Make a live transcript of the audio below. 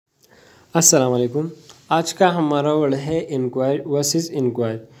अस्सलाम वालेकुम। आज का हमारा वर्ड है enquire versus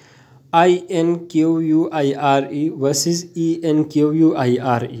enquire. INQUIRE versus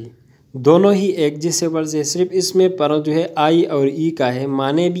ENQUIRE। दोनों ही एक जैसे वर्ड्स है, सिर्फ इसमें पर जो है आई और ई का है,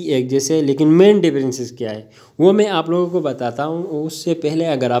 माने भी एक जैसे है, लेकिन मेन डिफरेंसेस क्या है वो मैं आप लोगों को बताता हूँ। उससे पहले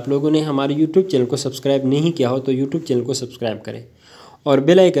अगर आप लोगों ने हमारे यूट्यूब चैनल को सब्सक्राइब नहीं किया हो तो यूट्यूब चैनल को सब्सक्राइब करें और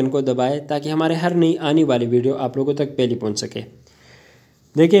बेल आइकन को दबाएं ताकि हमारे हर नई आने वाली वीडियो आप लोगों तक पहले पहुँच सके।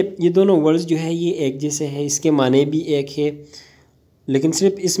 देखिए ये दोनों वर्ड्स जो है ये एक जैसे है, इसके माने भी एक है, लेकिन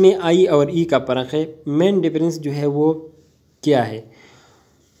सिर्फ इसमें आई और ई का फ़र्क है। मेन डिफरेंस जो है वो क्या है?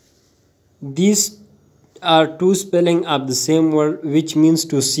 These are two spelling of the same word which means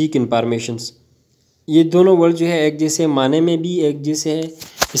to seek informations। ये दोनों वर्ड जो है एक जैसे, माने में भी एक जैसे है।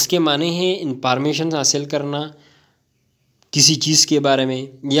 इसके माने हैं इंफॉर्मेशन हासिल करना किसी चीज़ के बारे में,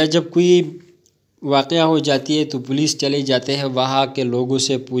 या जब कोई वाक़या हो जाती है तो पुलिस चले जाते हैं, वहाँ के लोगों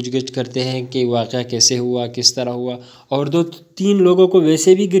से पूछगिछ करते हैं कि वाक़या कैसे हुआ, किस तरह हुआ, और 2-3 लोगों को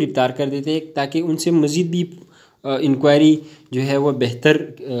वैसे भी गिरफ़्तार कर देते हैं ताकि उनसे मज़ीद भी इंक्वायरी जो है वो बेहतर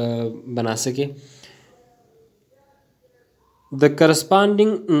बना सके। The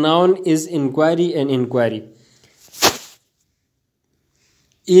corresponding noun is inquiry and inquiry.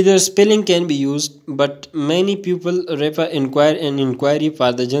 Either spelling can be used, but many people refer inquire and inquiry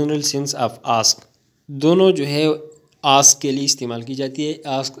for the general sense of ask। दोनों जो है ask के लिए इस्तेमाल की जाती है,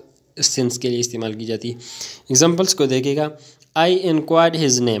 ask sense के लिए इस्तेमाल की जाती है। एग्जाम्पल्स को देखेगा। I inquired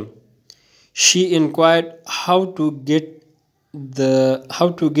his name। She inquired how to get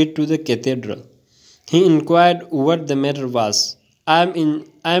to the cathedral। He inquired what the matter was। I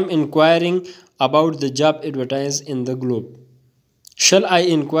am inquiring about the job advertised in the Globe। Shall I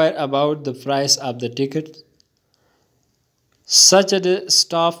inquire about the price of the ticket? Such a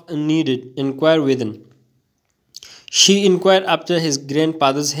staff needed, inquire within। She inquired after his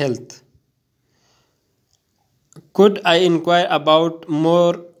grandfather's health। Could I inquire about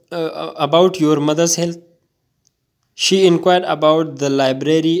your mother's health? She inquired about the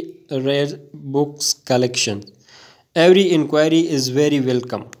library rare books collection। Every inquiry is very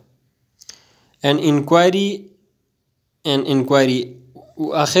welcome। An inquiry and inquiry.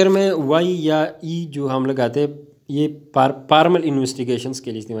 आखिर में Y या ई जो हम लगाते हैं ये formal investigations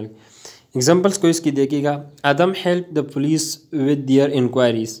के लिए इस्तेमाल। एग्जांपल्स को इसकी देखिएगा। आदम help the police with their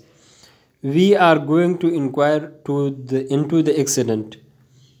inquiries. We are going to inquire into the accident.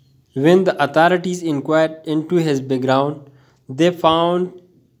 When the authorities inquired into his background they found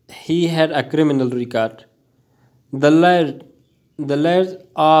he had a criminal record. The lawyer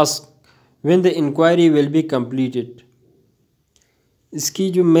asked when the inquiry will be completed. इसकी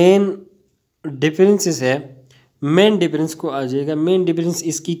जो main differences है, main difference को आ जाएगा। Main difference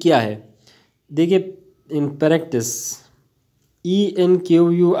इसकी क्या है देखिए। In practice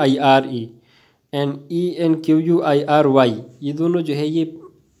ENQUIRE and ENQUIRY ये दोनों जो है ये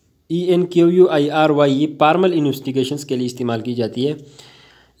ENQUIRY ये फॉर्मल इन्वेस्टिगेशंस के लिए इस्तेमाल की जाती है,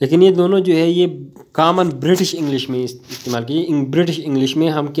 लेकिन ये दोनों जो है ये कॉमन ब्रिटिश इंग्लिश में इस्तेमाल की। ब्रिटिश इंग्लिश में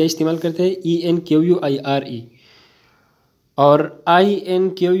हम क्या इस्तेमाल करते हैं? ENQUIRE। और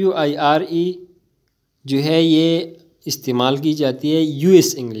INQUIRE जो है ये इस्तेमाल की जाती है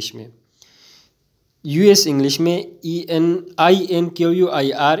US इंग्लिश में। US इंग्लिश में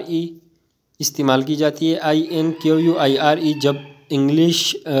INQUIRE इस्तेमाल की जाती है। INQUIRE जब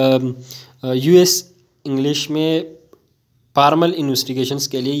US इंग्लिश में फॉर्मल इन्वेस्टिगेशंस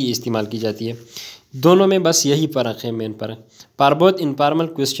के लिए ये इस्तेमाल की जाती है। दोनों में बस यही फ़र्क है, मेन फ़र्क। For both informal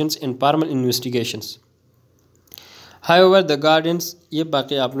questions and formal investigations. However the guardians, ये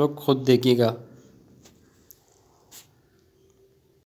बाकी आप लोग खुद देखिएगा।